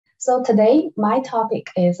So today, my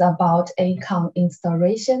topic is about ACRN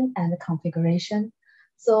installation and configuration.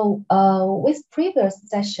 So with previous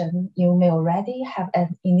session, you may already have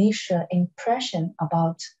an initial impression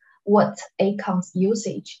about what ACRN's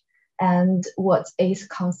usage and what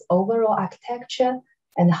ACRN's overall architecture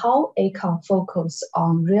and how ACRN focus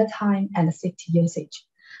on real-time and safety usage.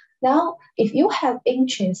 Now, if you have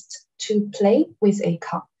interest to play with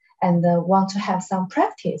ACRN and want to have some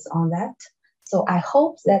practice on that, so I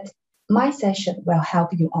hope that my session will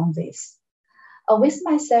help you on this. With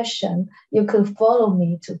my session, you could follow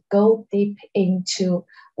me to go deep into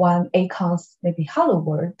one ACRN's maybe hello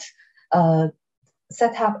world,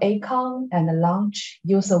 set up ACRN and launch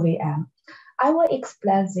user VM. I will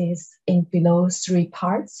explain this in below 3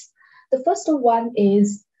 parts. The first one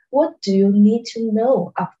is what do you need to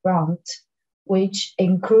know upfront, which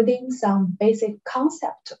including some basic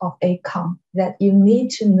concept of ACRN that you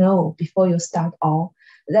need to know before you start on,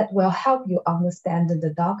 that will help you understand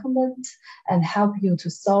the document and help you to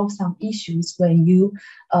solve some issues when you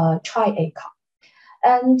try ACRN.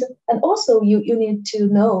 And also you need to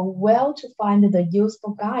know where to find the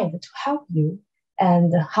useful guide to help you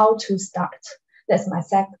and how to start. That's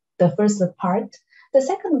the first part. The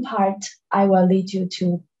second part, I will lead you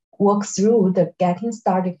to walk through the Getting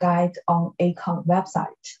Started guide on ACRN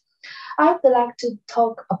website. I would like to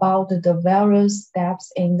talk about the various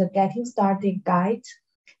steps in the Getting Started guide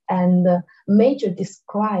and major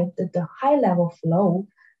describe the high-level flow,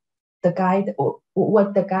 the guide, or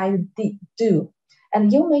what the guide do.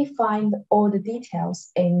 And you may find all the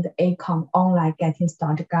details in the ACRN online Getting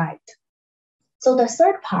Started guide. So the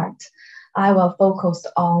third part, I will focus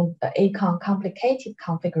on the ACRN complicated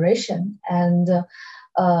configuration and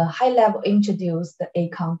high-level introduce the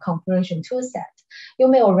ACRN configuration toolset. You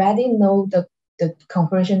may already know the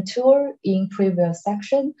configuration tool in previous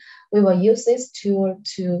section. We will use this tool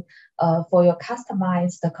to for your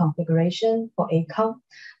customized configuration for ACRN.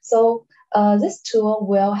 So this tool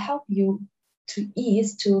will help you to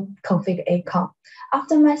ease to configure ACRN.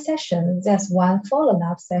 After my session, there's one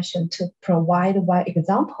follow-up session to provide one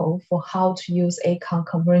example for how to use ACRN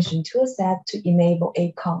configuration toolset to enable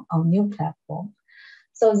ACRN on new platform.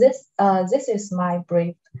 So this is my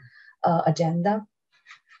brief agenda.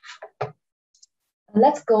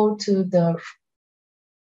 Let's go to the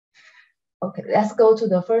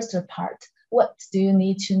first part. What do you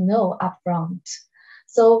need to know upfront?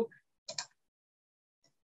 So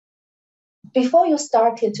before you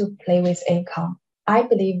started to play with ACRN, I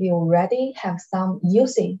believe you already have some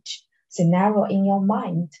usage scenario in your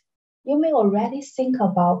mind. You may already think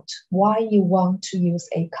about why you want to use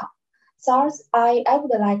ACRN. So I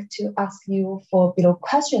would like to ask you for below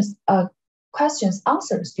questions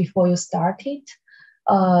answers before you started.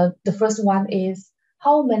 The first one is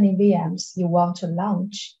how many VMs you want to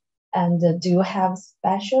launch, and do you have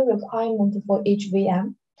special requirement for each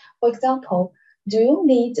VM? For example, do you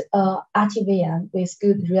need a RTVM with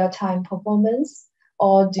good real-time performance,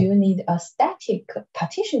 or do you need a static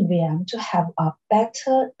partition VM to have a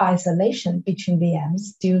better isolation between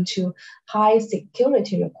VMs due to high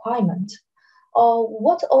security requirement? Or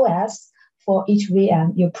what OS for each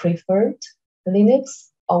VM you preferred, Linux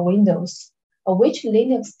or Windows? Or which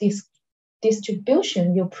Linux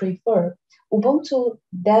distribution you prefer, Ubuntu,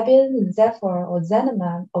 Debian, Zephyr, or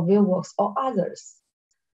Xenon, or VirtWorks, or others?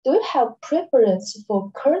 Do you have preference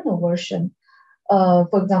for kernel version,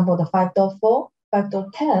 for example, the 5.4,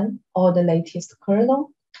 5.10, or the latest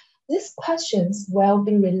kernel? These questions will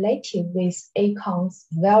be related with ACRN's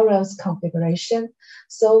various configuration,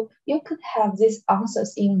 so you could have these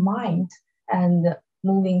answers in mind and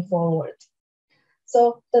moving forward.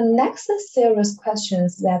 So the next series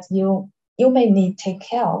questions that you may need to take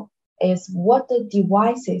care of is what the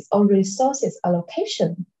devices or resources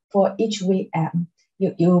allocation for each VM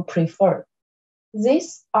you prefer. There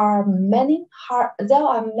are many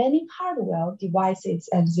hardware devices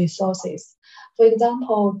and resources. For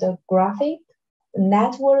example, the graphic, the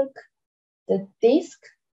network, the disk,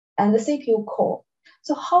 and the CPU core.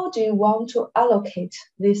 So how do you want to allocate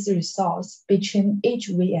this resource between each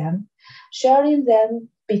VM, sharing them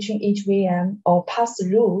between each VM or pass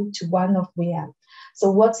through to one of VM? So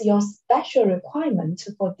what's your special requirement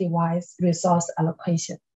for device resource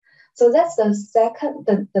allocation? So that's the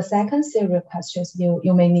second series of questions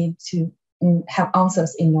you may need to have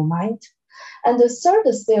answers in your mind. And the third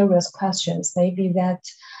series of questions may be that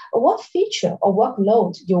what feature or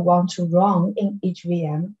workload you want to run in each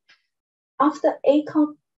VM. After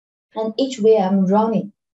ACRN and each VM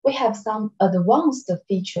running, we have some advanced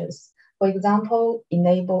features. For example,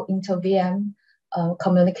 enable inter-VM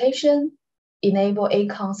communication, enable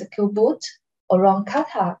ACRN secure boot, run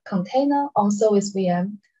kata container on service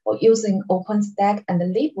VM, or using OpenStack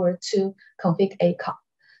and Libra to configure ACRN.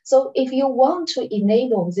 So if you want to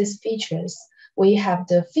enable these features, we have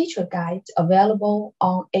the feature guide available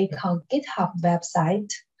on ACRN GitHub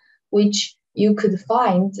website, which you could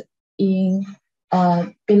find in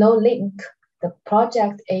below link, the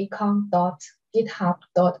project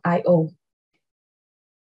acrn.github.io.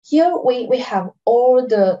 Here we have all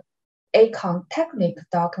the ACRN technical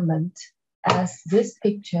document as these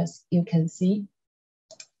pictures you can see.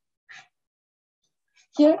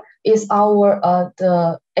 Here is our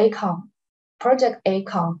the ACRN, project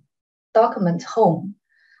ACRN document home.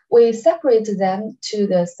 We separate them to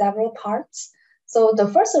the several parts. So the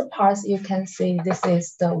first part you can see, this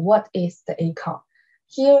is the what is the ACRN.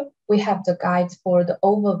 Here we have the guide for the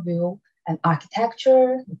overview and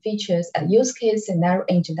architecture, features, and use case scenario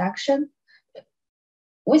introduction.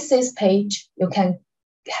 With this page, you can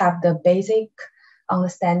have the basic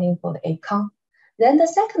understanding for the ACRN. Then the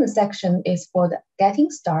second section is for the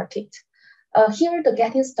getting started. Here, the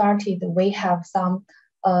getting started, we have some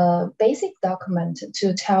basic document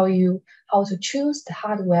to tell you how to choose the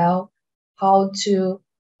hardware, how to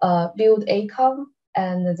build ACRN,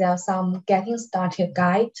 and there's some getting started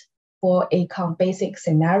guide for ACRN basic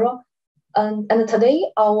scenario. And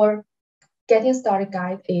today, our getting started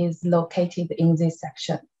guide is located in this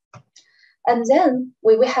section. And then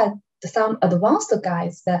we have some advanced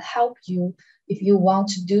guides that help you if you want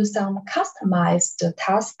to do some customized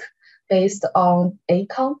task based on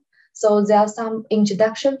ACRN. So there's some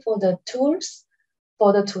introduction for the tools,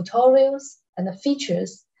 for the tutorials and the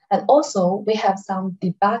features. And also we have some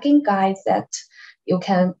debugging guides that you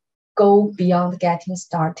can go beyond getting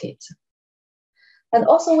started. And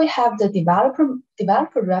also we have the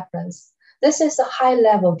developer reference. This is a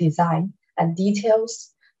high-level design and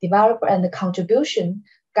details, developer and the contribution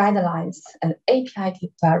guidelines and API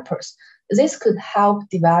developers. This could help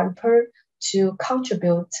developer to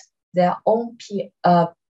contribute their own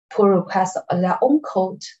pull request, their own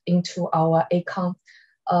code into our ACRN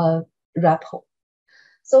repo.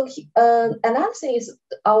 So another thing is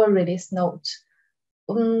our release note.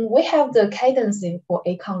 We have the cadence for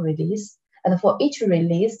ACRN release, and for each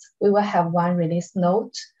release, we will have one release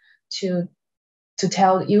note to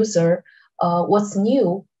tell user what's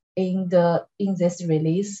new in this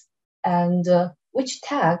release and which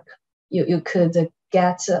tag you could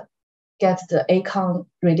get the ACRN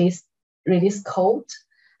release code.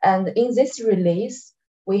 And in this release,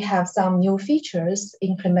 we have some new features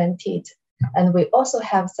implemented, and we also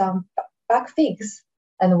have some bug fix,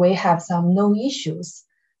 and we have some no issues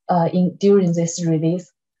during this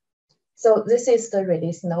release. So this is the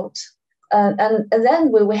release note. And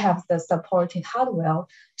then we have the supported hardware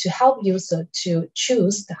to help user to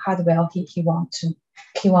choose the hardware he want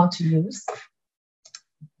to use.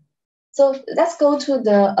 So let's go to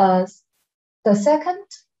the second.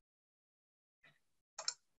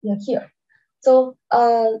 Yeah, here. So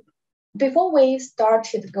before we start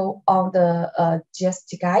to go on the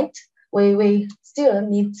GST guide, we still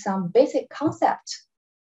need some basic concept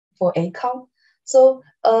for ACRN. So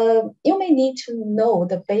you may need to know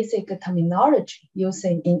the basic terminology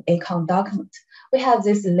using in ACRN document. We have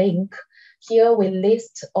this link. Here we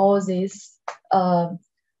list all these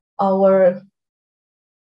our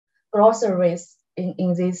glossaries in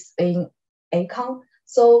ACRN.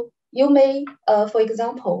 So you may, for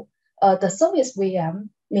example, the service VM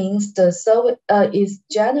means the service is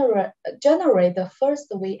generate the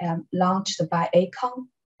first VM launched by ACRN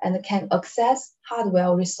and can access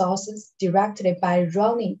hardware resources directly by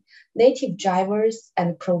running native drivers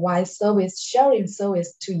and provide sharing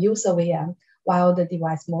service to user VM while the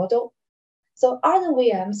device model. So other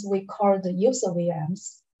VMs we call the user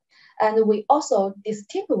VMs. And we also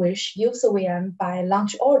distinguish user VM by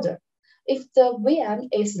launch order. If the VM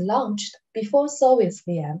is launched before service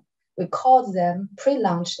VM, we call them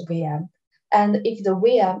pre-launched VM. And if the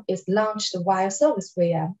VM is launched while service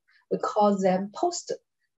VM, we call them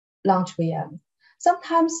post-launch VM.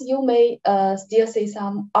 Sometimes you may still see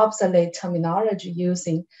some obsolete terminology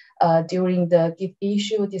using during the Git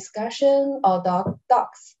issue discussion or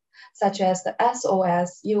docs, such as the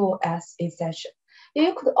SOS, UOS, etc.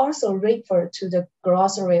 You could also refer to the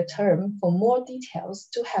glossary term for more details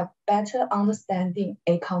to have better understanding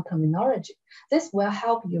ACRN terminology. This will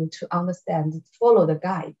help you to understand, follow the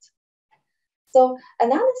guide. So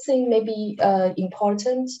another thing may be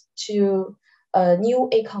important to a new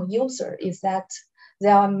ACRN user is that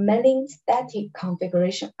there are many static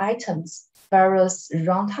configuration items, various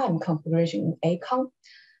runtime configuration in ACRN.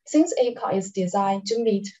 Since ACRN is designed to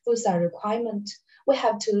meet full-size requirement, we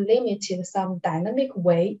have to limit some dynamic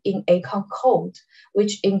way in ACRN code,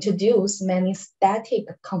 which introduce many static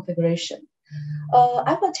configuration.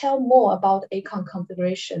 I will tell more about ACRN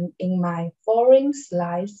configuration in my following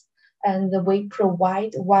slides, and we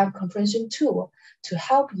provide one comprehension tool to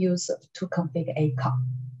help users to configure ACRN.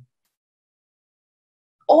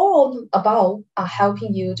 All of the above are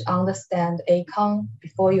helping you to understand ACRN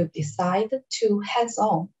before you decide to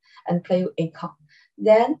hands-on and play with ACRN.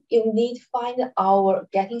 Then you need to find our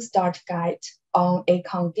Getting Started guide on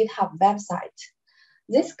ACRN GitHub website.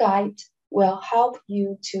 This guide will help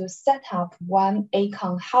you to set up one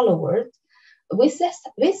ACRN Hello World. With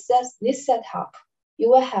this setup, you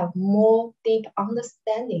will have more deep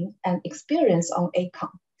understanding and experience on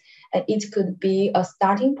ACRN. And it could be a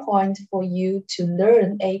starting point for you to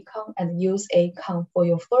learn ACRN and use ACRN for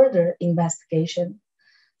your further investigation.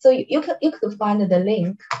 So you could find the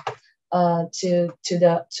link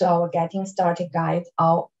to our Getting Started guide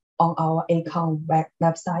on our ACRN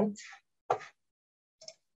website.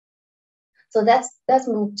 So let's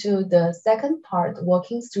move to the second part,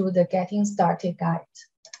 walking through the Getting Started guide.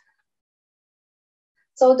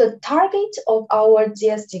 So the target of our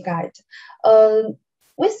GSG guide.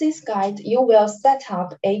 With this guide, you will set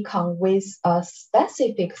up ACRN with a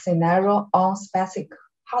specific scenario on specific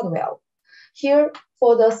hardware. Here,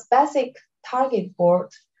 for the specific target board,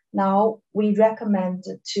 now we recommend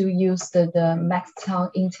to use the Maxton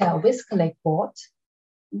Intel Whiskey board,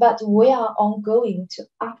 but we are ongoing to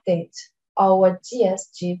update our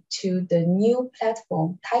GSG to the new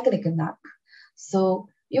platform, Tiger NUC. So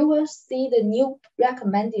you will see the new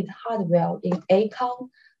recommended hardware in ACRN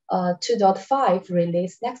 2.5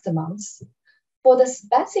 release next month. For the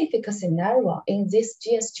specific scenario in this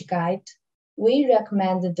GSG guide, we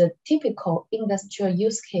recommend the typical industrial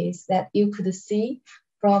use case that you could see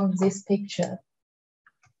from this picture.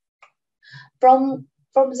 From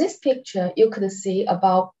this picture, you could see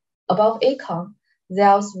above ACRN,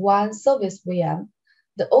 there's one service VM.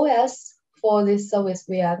 The OS for this service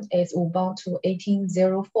VM is Ubuntu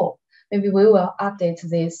 18.04. Maybe we will update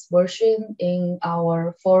this version in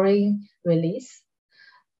our foreign release.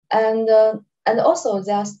 And also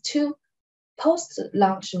there's two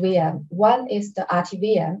post-launch VM. One is the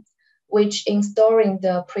RTVM, which installing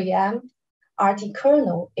the preamp RT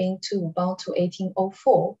kernel into Ubuntu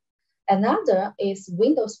 18.04. Another is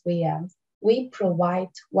Windows VM. We provide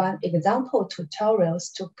one example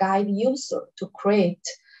tutorials to guide user to create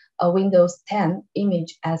a Windows 10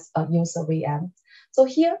 image as a user VM. So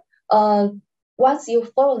here, once you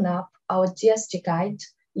follow up our GSG guide,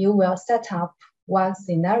 you will set up one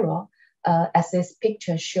scenario as this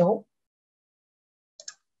picture show.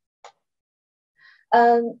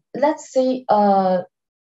 Let's see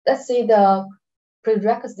the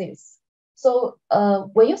prerequisites. So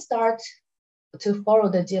when you start to follow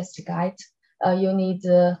the GSG guide, you need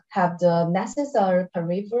to have the necessary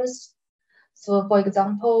peripherals. So for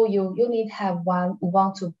example, you need to have one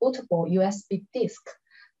Ubuntu bootable USB disk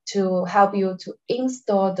to help you to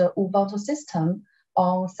install the Ubuntu system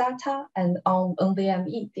on SATA and on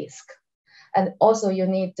NVMe disk. And also you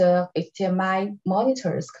need the HDMI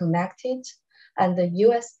monitors connected and the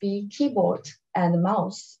USB keyboard and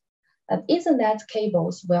mouse. And Ethernet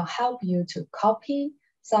cables will help you to copy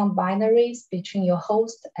some binaries between your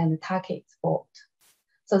host and target board.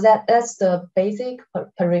 So that's the basic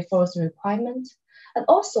peripherals requirement. And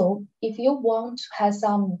also, if you want to have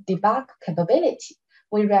some debug capability,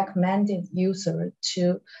 we recommended user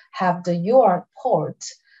to have the UART port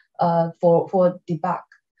for debug.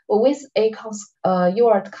 But with ACRN's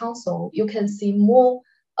UART console, you can see more.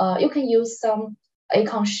 You can use some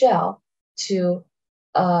ACRN shell to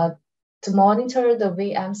monitor the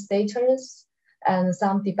VM status, and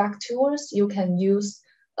some debug tools you can use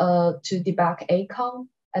to debug ACRN,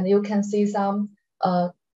 and you can see some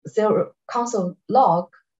console log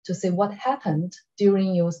to see what happened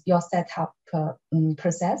during your setup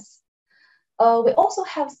process. We also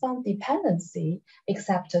have some dependency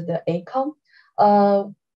except the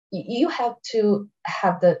ACRN. You have to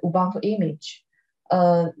have the Ubuntu image.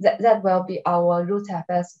 That will be our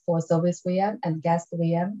rootfs for service VM and guest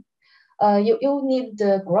VM. You need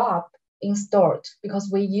the grub installed because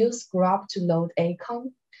we use grub to load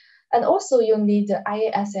ACRN. And also you need the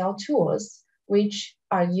IASL tools, which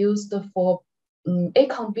are used for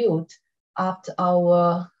ACRN build after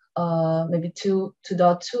our maybe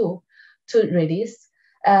 2.2 release.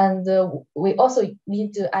 And we also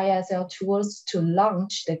need the IASL tools to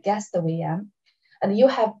launch the guest VM. And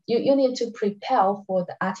you need to prepare for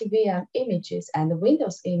the RTVM images and the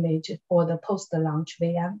Windows image for the post-launch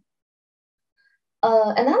VM.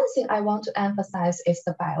 Another thing I want to emphasize is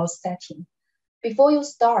the BIOS setting. before you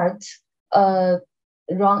start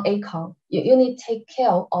run ACRN, you need to take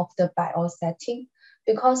care of the BIOS setting,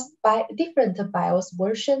 because by different BIOS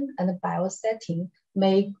version and BIOS setting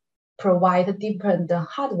may provide different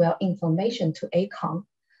hardware information to ACRN.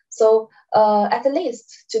 So at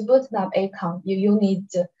least to boot up ACRN, you need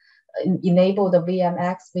to enable the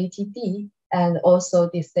VMX VTD and also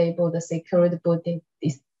disable the secure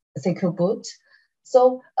boot.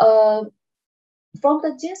 So from the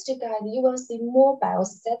GSG guide, you will see more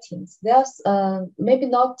BIOS settings. There's maybe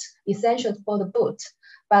not essential for the boot,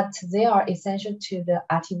 but they are essential to the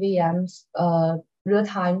RTVM's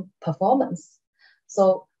real-time performance.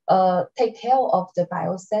 So take care of the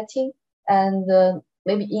BIOS setting, and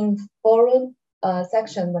maybe in forum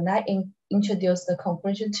section, when I introduce the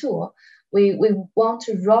configuration tool, we want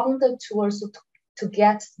to run the tools to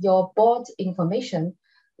get your board information.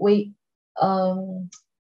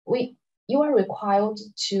 You are required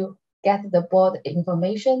to get the board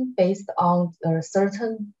information based on a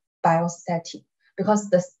certain BIOS setting, because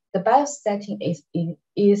the BIOS setting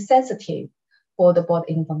is sensitive for the board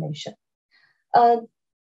information. The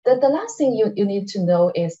last thing you need to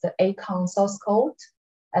know is the ACRN source code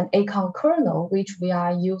and ACRN kernel, which we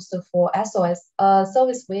are used for SOS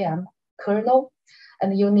service VM kernel,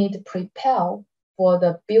 and you need to prepare for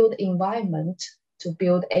the build environment to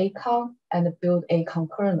build ACRN and build ACRN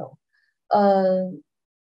kernel.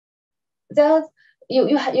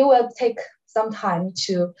 You will take some time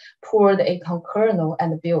to pour the ACRN kernel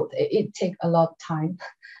and build. It takes a lot of time.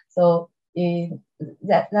 So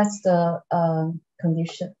that's the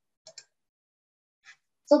condition.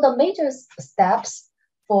 So the major steps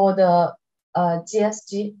for the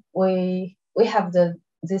GSG, we have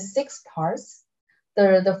these 6 parts.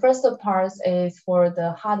 The first part is for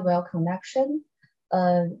the hardware connection.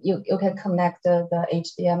 You can connect the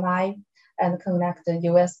HDMI and connect the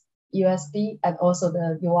USB and also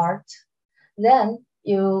the UART. Then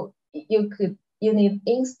you need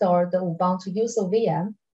install the Ubuntu user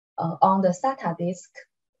VM on the SATA disk,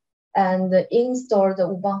 and install the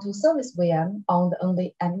Ubuntu service VM on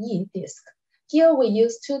the NVMe disk. Here we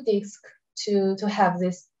use 2 disks to have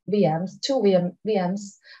these VMs, 2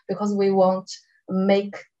 VMs, because we want to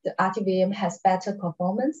make the RTVM has better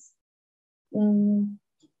performance. And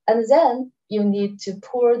then you need to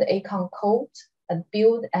pour the ACRN code and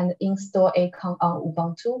build and install ACRN on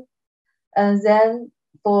Ubuntu. And then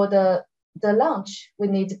for the launch, we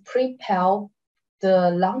need to prepare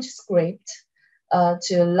the launch script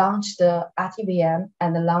to launch the RTVM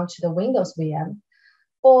and launch the Windows VM.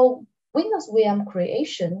 For Windows VM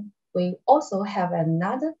creation, we also have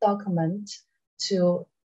another document to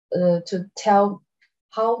tell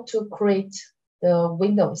how to create the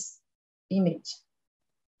Windows image.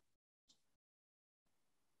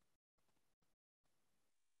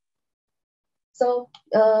 So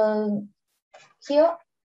here,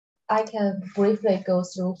 I can briefly go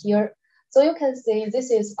through here. So you can see this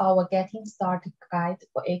is our getting started guide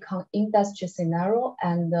for ACRN industry scenario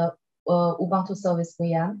and Ubuntu service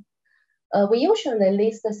VM. We usually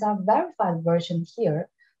list some verified version here.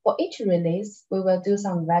 For each release, we will do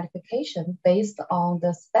some verification based on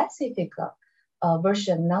the specific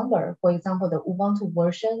version number. For example, the Ubuntu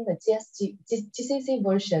version, the GCC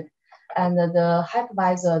version, and the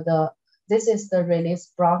hypervisor, this is the release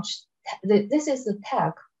branch. This is the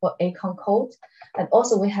tag for ACRN code. And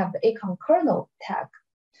also we have the ACRN kernel tag.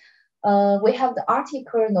 We have the RT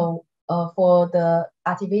kernel for the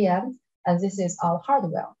RTVM, and this is our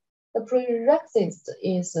hardware. The prerequisite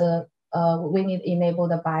is we need to enable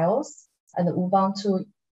the BIOS and the Ubuntu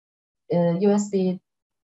USB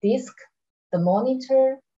disk, the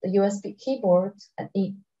monitor, the USB keyboard, and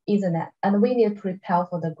Ethernet. And we need to prepare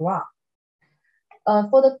for the graph.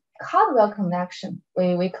 For the hardware connection,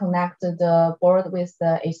 we connect the board with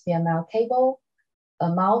the HDMI cable, a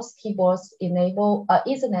mouse, keyboards, enable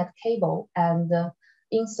Ethernet cable, and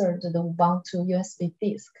insert the Ubuntu USB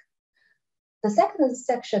disk. The second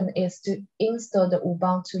section is to install the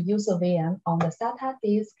Ubuntu user VM on the SATA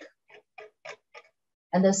disk.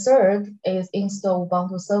 And the third is install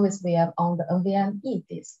Ubuntu service VM on the NVMe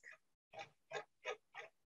disk.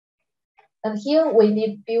 And here we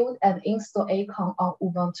need to build and install ACRN on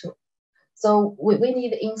Ubuntu. So we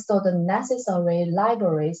need to install the necessary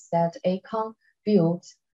libraries that ACRN built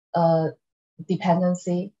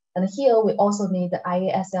dependency. And here we also need the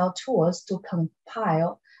IASL tools to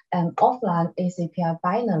compile an offline ACPI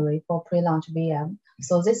binary for pre-launch VM.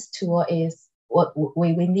 So this tool is what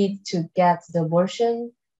we need to get the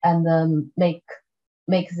version and make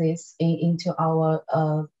this into our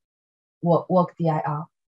work DIR.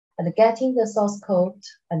 And getting the source code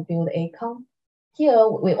and build ACRN. Here,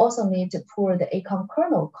 we also need to pull the ACRN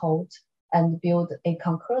kernel code and build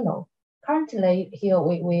ACRN kernel. Currently, here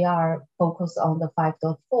we are focused on the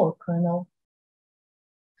 5.4 kernel.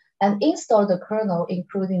 And install the kernel,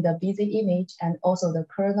 including the busy image and also the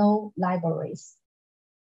kernel libraries.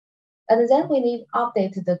 And then we need to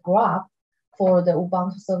update the graph for the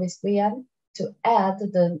Ubuntu Service VM to add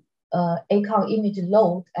the ACRN image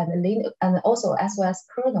load and also as well as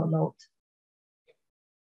kernel load.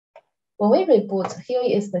 When we reboot, here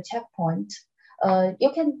is the checkpoint.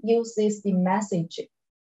 You can use this message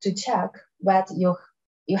to check whether you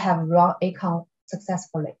have run ACRN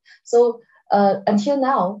successfully. So until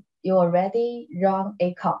now, you already run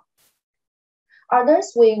ACRN.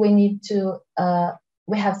 Others, we need to,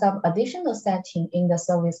 we have some additional setting in the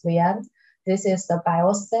service VM. This is the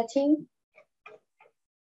BIOS setting.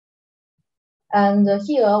 And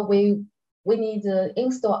here we need to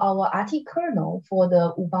install our RT kernel for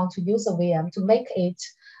the Ubuntu user VM to make it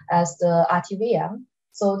as the RT VM.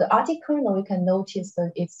 So the RT kernel, you can notice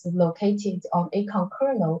that it's located on ACRN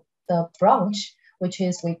kernel, the branch, which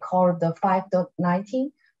is we call the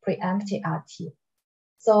 5.19 preemptive RT.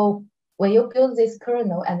 So when you build this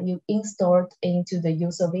kernel and you install it into the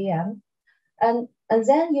user VM, and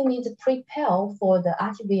then you need to prepare for the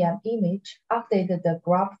RT VM image, update the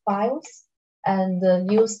graph files,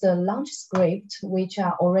 and use the launch script, which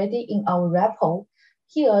are already in our repo.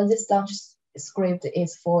 Here, this launch script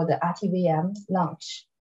is for the RTVM launch.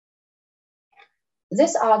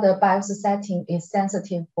 These are the BIOS setting is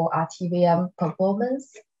sensitive for RTVM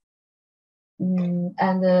performance.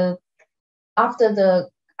 After the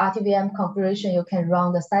RTVM configuration, you can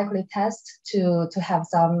run the cyclic test to have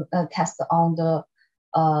some test on the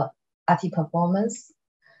RT performance.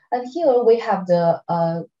 And here we have the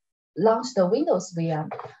launch the Windows VM.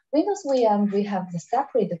 Windows VM, we have the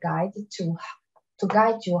separate guide to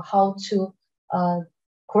guide you how to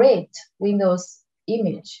create Windows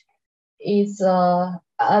image. It's a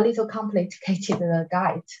little complicated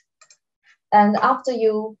guide. And after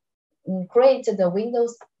you create the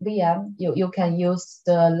Windows VM, you can use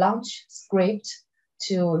the launch script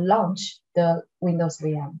to launch the Windows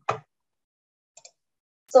VM.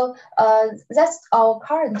 So that's our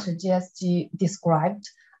current GSG described.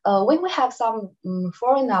 When we have some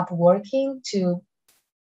follow-up working to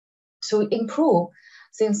improve,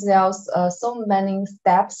 since there's so many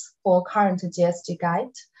steps for current GSG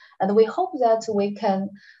guide, and we hope that we can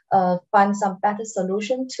find some better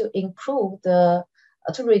solution to improve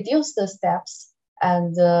to reduce the steps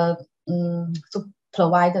and to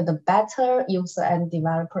provide the better user and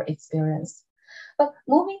developer experience. But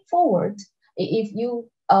moving forward, if you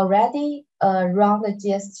already run the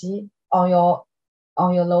GSG on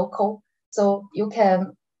your local, so you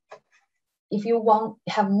can, if you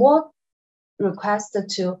have more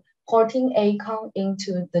requests to porting ACRN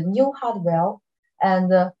into the new hardware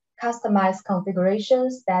and customize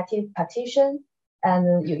configuration, static partition,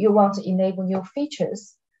 and you want to enable new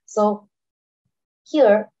features. So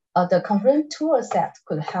here, the configuration tool set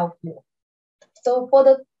could help you. So for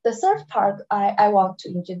the third part, I want to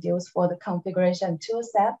introduce for the configuration tool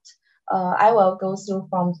set. I will go through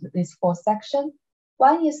from these 4 sections.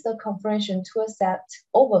 One is the configuration tool set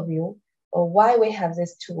overview, or why we have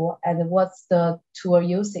this tool and what's the tool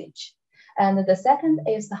usage. And the second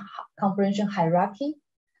is the configuration hierarchy.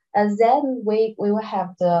 And then we will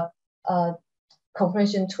have the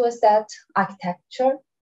configuration toolset architecture.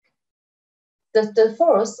 The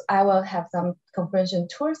fourth, I will have some configuration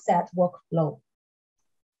toolset workflow.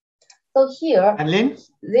 So here, Nanlin?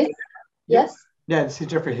 Yes? Yeah, this is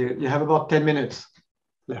Jeffrey here. You have about 10 minutes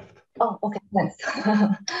left. Oh, okay, thanks.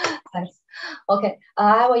 Thanks. Okay,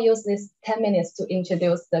 I will use this 10 minutes to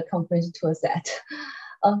introduce the configuration toolset.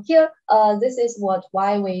 Here, this is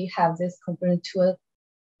why we have this configuration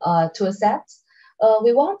toolset.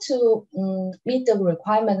 We want to meet the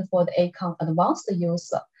requirement for the ACRN advanced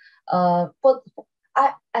user.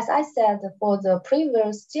 As I said, for the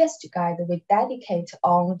previous GSG guide, we dedicate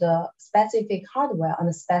on the specific hardware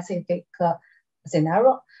and specific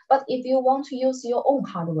scenario. But if you want to use your own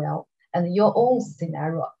hardware and your own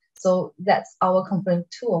scenario, so that's our configuration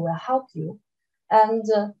tool will help you. And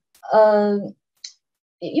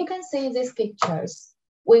you can see these pictures.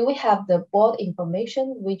 We have the board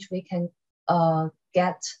information, which we can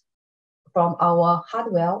get from our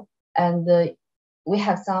hardware, and we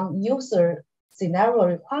have some user scenario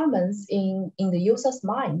requirements in the user's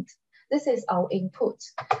mind. This is our input.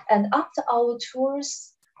 And after our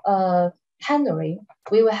tools handling,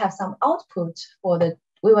 we will have some output for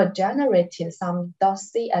we will generate some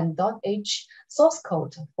 .c and .h source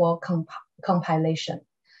code for compilation.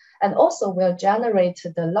 And also we'll generate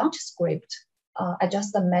the launch script I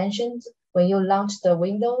just mentioned, when you launch the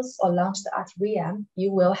Windows or launch the ACRN,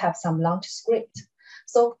 you will have some launch script.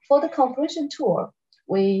 So for the configuration tool,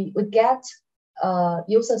 we get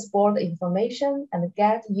user board information and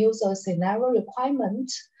get user scenario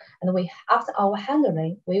requirement. And after our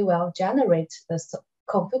handling, we will generate the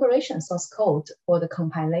configuration source code for the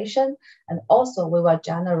compilation. And also we will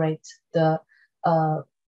generate the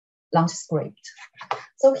launch script.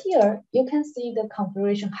 So here you can see the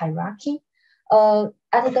configuration hierarchy.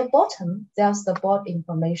 At the bottom, there's the board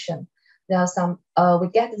information. There's some, we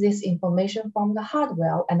get this information from the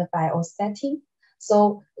hardware and the BIOS setting.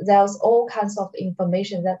 So there's all kinds of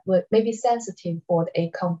information that may be sensitive for the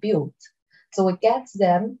ACRN build. So we get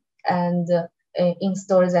them and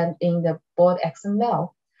install them in the board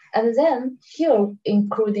XML. And then here,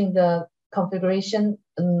 including the configuration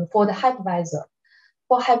for the hypervisor.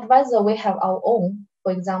 For hypervisor, we have our own.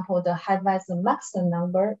 For example, the hypervisor master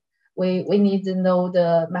number. We need to know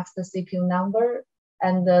the master CPU number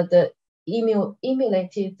and the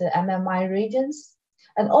emulated MMI regions.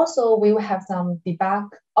 And also we will have some debug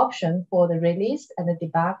option for the release and the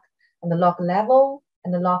debug and the log level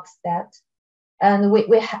and the log stat. And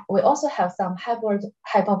we also have some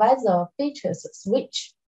hypervisor features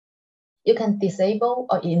switch. You can disable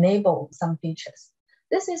or enable some features.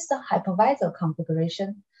 This is the hypervisor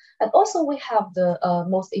configuration. And also we have the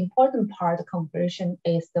most important part of configuration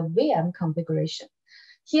is the VM configuration.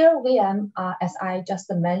 Here VM, as I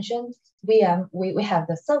just mentioned, VM, we have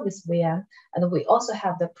the service VM, and we also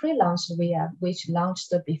have the pre-launch VM, which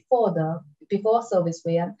launched before service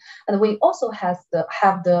VM. And we also have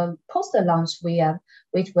the post-launch VM,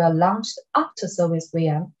 which will launch after service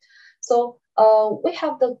VM. So we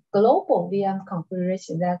have the global VM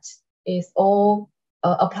configuration that is all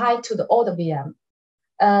applied to all the VM.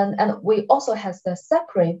 And we also have the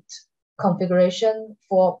separate configuration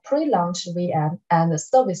for pre-launch VM and the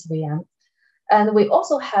service VM. And we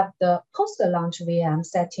also have the post-launch VM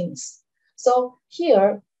settings. So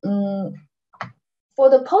here, for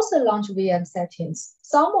the post-launch VM settings,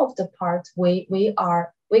 some of the parts we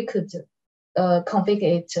could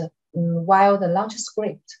configure it while the launch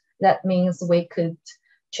script. That means we could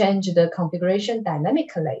change the configuration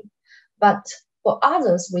dynamically. But for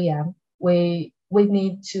others VM, we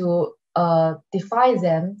need to define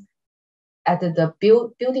them at the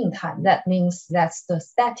building time. That means that's the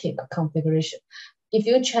static configuration. If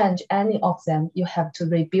you change any of them, you have to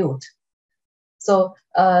rebuild. So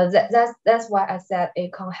that's why I said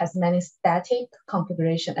ACRN has many static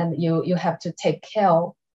configuration, and you have to take care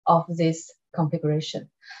of this configuration.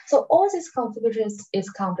 So all these configurations is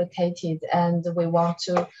complicated, and we want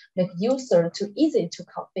to make user too easy to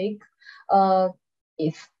configure.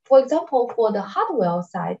 If, for example, for the hardware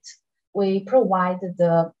side, we provide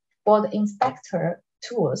the board inspector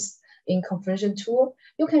tools in configuration tool.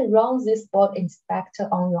 You can run this board inspector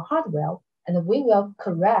on your hardware, and we will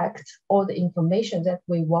correct all the information that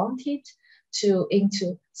we wanted to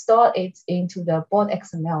store it into the board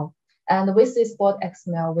XML. And with this board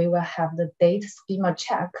XML, we will have the data schema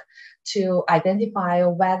check to identify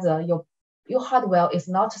whether your hardware is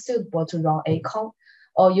not suitable to run ACRN,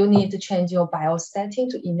 or you need to change your BIOS setting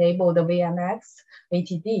to enable the VMX,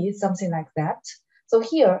 ATD, something like that. So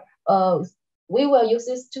here, we will use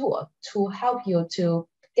this tool to help you to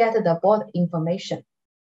get the board information.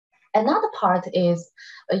 Another part is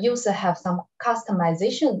a user have some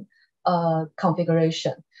customization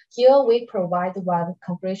configuration. Here we provide one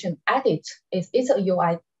configuration edit. It's a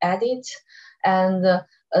UI edit, and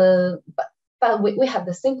but we have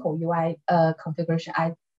the simple UI configuration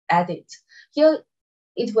edit. Here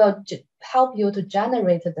it will help you to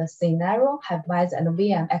generate the scenario, hypervisor, and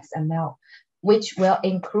VM XML, which will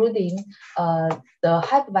including the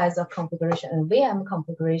hypervisor configuration and VM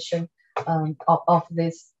configuration of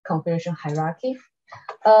this configuration hierarchy.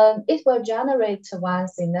 It will generate one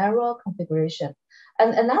scenario configuration.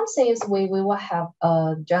 And another thing is we will have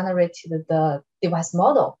generated the device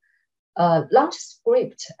model, launch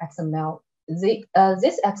script XML.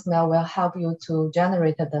 This XML will help you to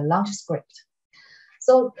generate the launch script.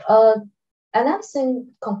 So another thing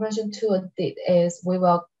configuration tool did is we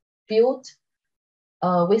will build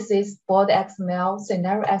with this board XML,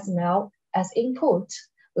 scenario XML as input.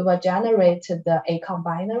 We will generate the ACRN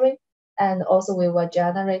binary, and also we will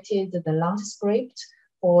generate the launch script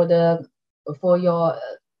for your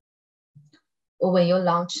when you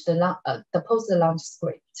launch the post-launch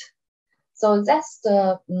script. So that's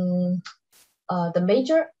the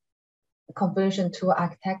major configuration tool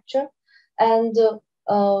architecture. And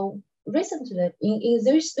recently, in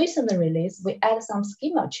this recent release, we add some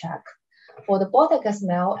schema check for the board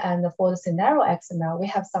XML and for the scenario XML. We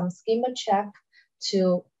have some schema check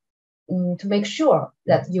to make sure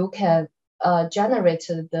that you can generate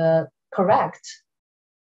the correct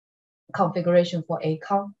configuration for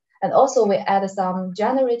ACRN. And also we add some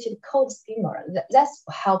generated code schema. That's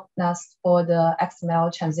helped us for the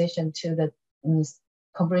XML transition to the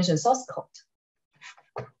configuration source code.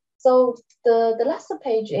 So the last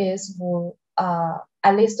page is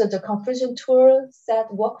I listed the configuration tool set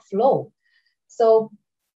workflow. So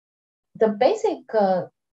the basic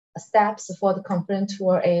steps for the configuration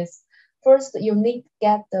tool is, first, you need to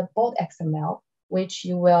get the board XML, which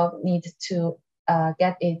you will need to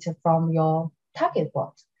get it from your target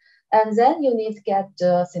board. And then you need to get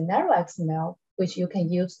the scenario XML, which you can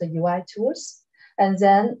use the UI tools. And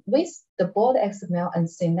then with the board XML and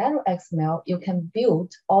scenario XML, you can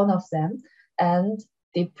build all of them and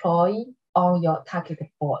deploy on your target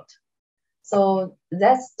board. So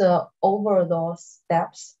that's the overall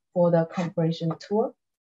steps for the configuration tool.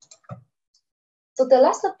 So the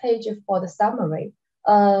last page for the summary,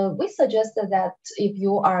 we suggested that if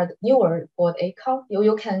you are newer for ACRN,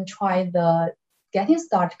 you can try the Getting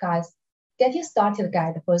Started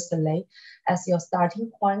guide firstly as your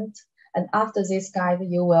starting point. And after this guide,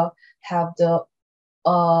 you will have the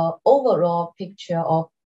overall picture of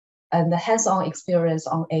and the hands-on experience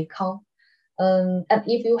on ACRN. And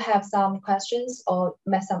if you have some questions or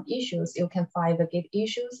met some issues, you can find the Git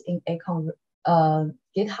issues in ACRN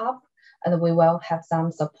GitHub, and we will have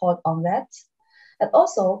some support on that. And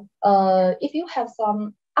also, if you have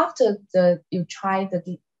some, after you try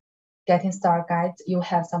the Getting Started guide, you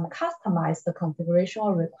have some customized configuration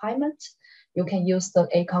requirement. You can use the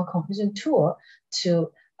ACRN configuration tool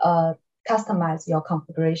to customize your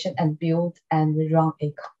configuration and build and run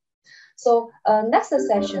ACRN. So next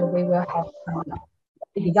session, we will have an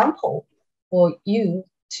example for you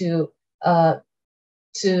to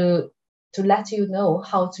let you know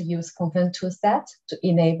how to use configuration toolset to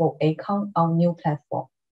enable ACRN on new platform.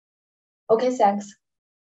 Okay, thanks.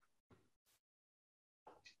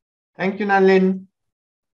 Thank you, Nanlin.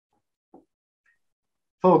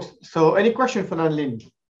 Folks, so any question for Nanlin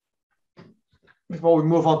before we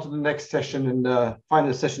move on to the next session and the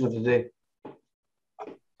final session of the day?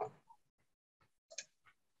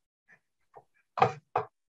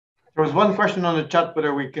 There was one question on the chat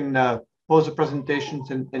whether we can pause the presentations,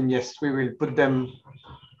 and yes, we will put them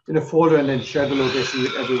in a folder and then share the location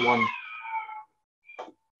with everyone.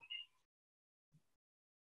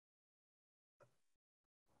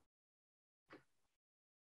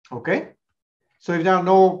 Okay, so if there are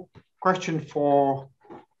no question for,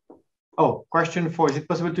 is it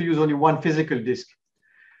possible to use only one physical disk?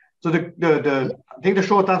 So I think the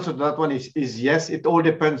short answer to that one is yes. It all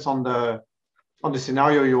depends on the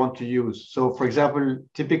scenario you want to use. So for example,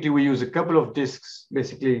 typically we use a couple of disks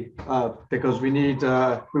basically because we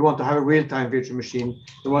want to have a real-time virtual machine.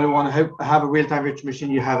 So when you want to have a real-time virtual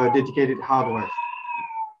machine, you have a dedicated hardware.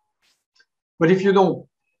 But if you don't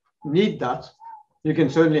need that, you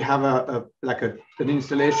can certainly have an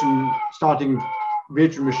installation starting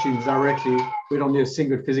virtual machines directly with only a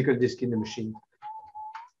single physical disk in the machine.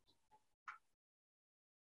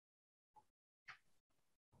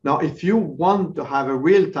 Now, if you want to have a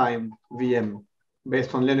real-time VM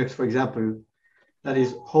based on Linux, for example, that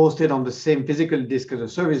is hosted on the same physical disk as a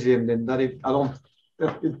service VM, then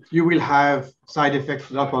you will have side effects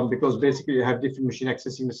for that one, because basically you have different machines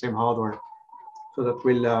accessing the same hardware. So that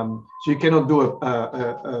will so you cannot do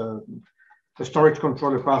a storage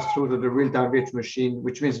controller pass through to the real-time virtual machine,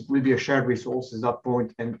 which means it will be a shared resource at that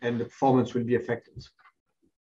point, and the performance will be affected.